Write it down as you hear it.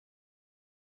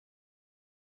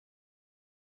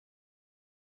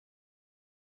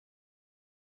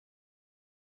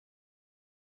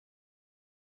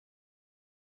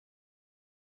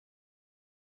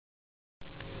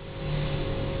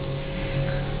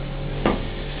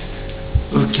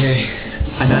Okay,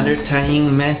 another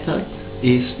tying method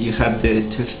is you have the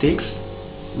two sticks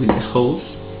with the holes.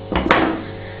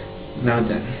 Now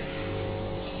then,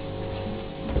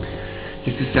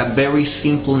 this is a very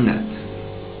simple knot.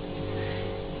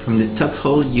 From the top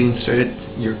hole you insert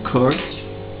your cord,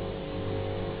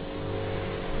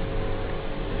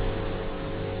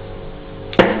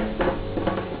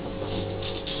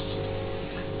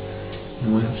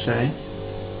 on one side,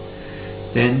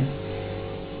 then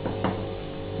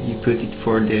you put it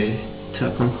for the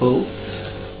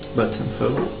bottom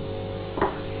hole,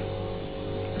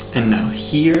 and now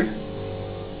here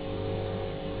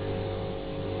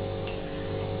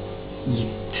you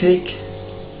take,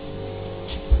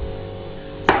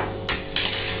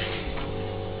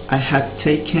 I have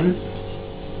taken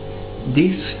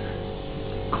this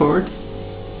cord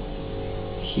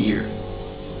here,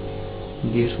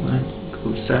 this one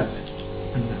goes up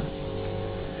and down,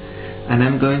 and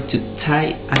I'm going to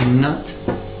tie a knot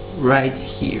right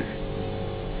here.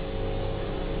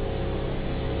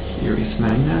 Here is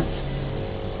my knot.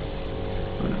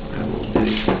 Oh no, I will do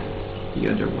it the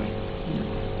other way.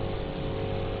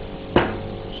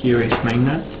 Here is my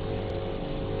knot.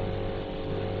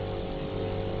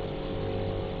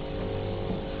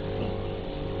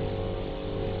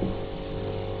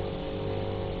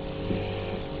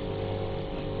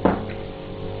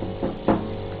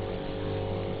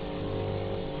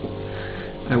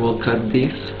 I will cut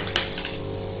this.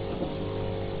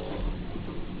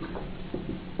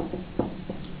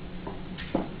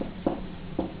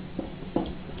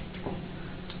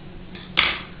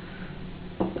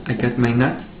 I got my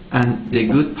nut, and the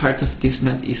good part of this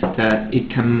nut is that it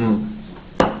can move.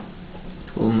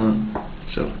 It will move.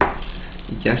 So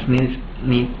you just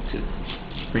need to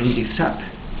bring this up,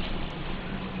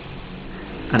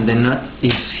 and the nut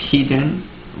is hidden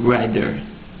right there,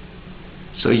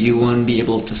 so you won't be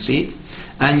able to see it,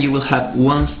 and you will have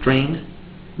one string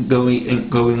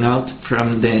going out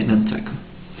from the nunchaku.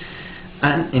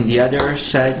 And in the other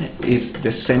side is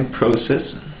the same process.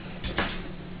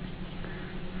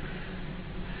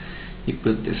 You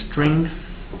put the string,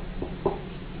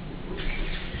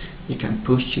 you can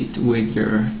push it with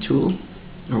your tool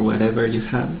or whatever you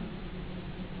have.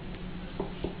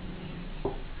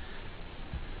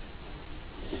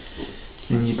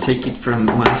 And you take it from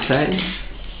one side,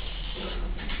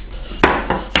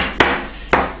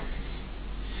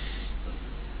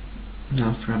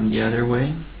 now from the other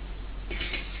way.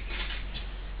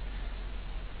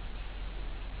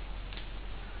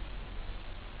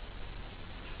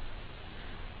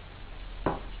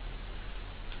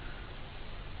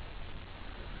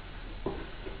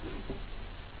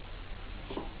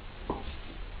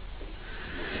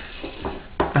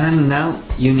 And now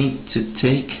you need to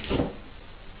take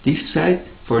this side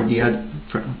for the other,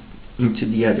 into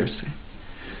the other side.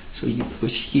 So you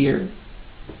push here,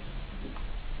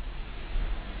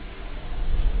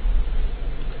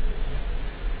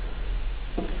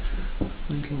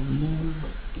 a little more.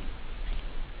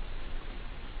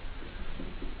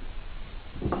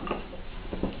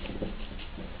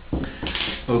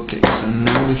 Okay, so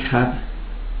now we have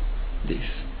this.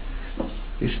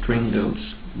 This string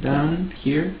goes down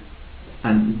here,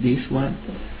 and this one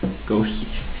go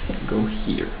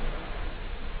here.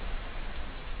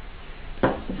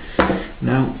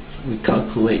 Now we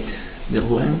calculate the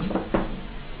length.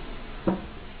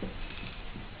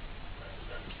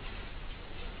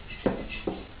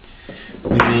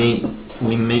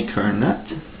 We make our knot.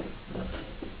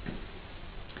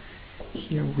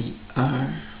 Here we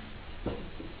are.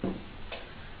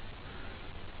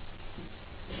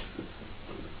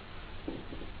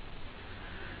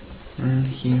 And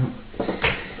here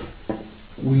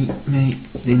we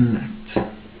make the knot.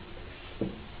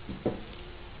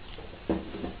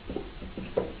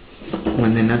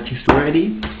 When the knot is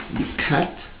ready, you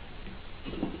cut,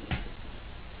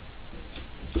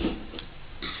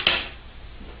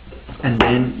 and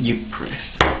then you press.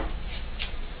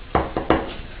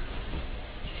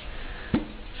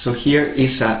 So here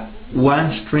is a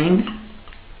one string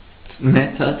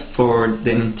method for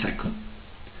the nunchaku,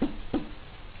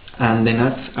 and the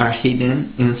nuts are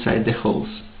hidden inside the holes.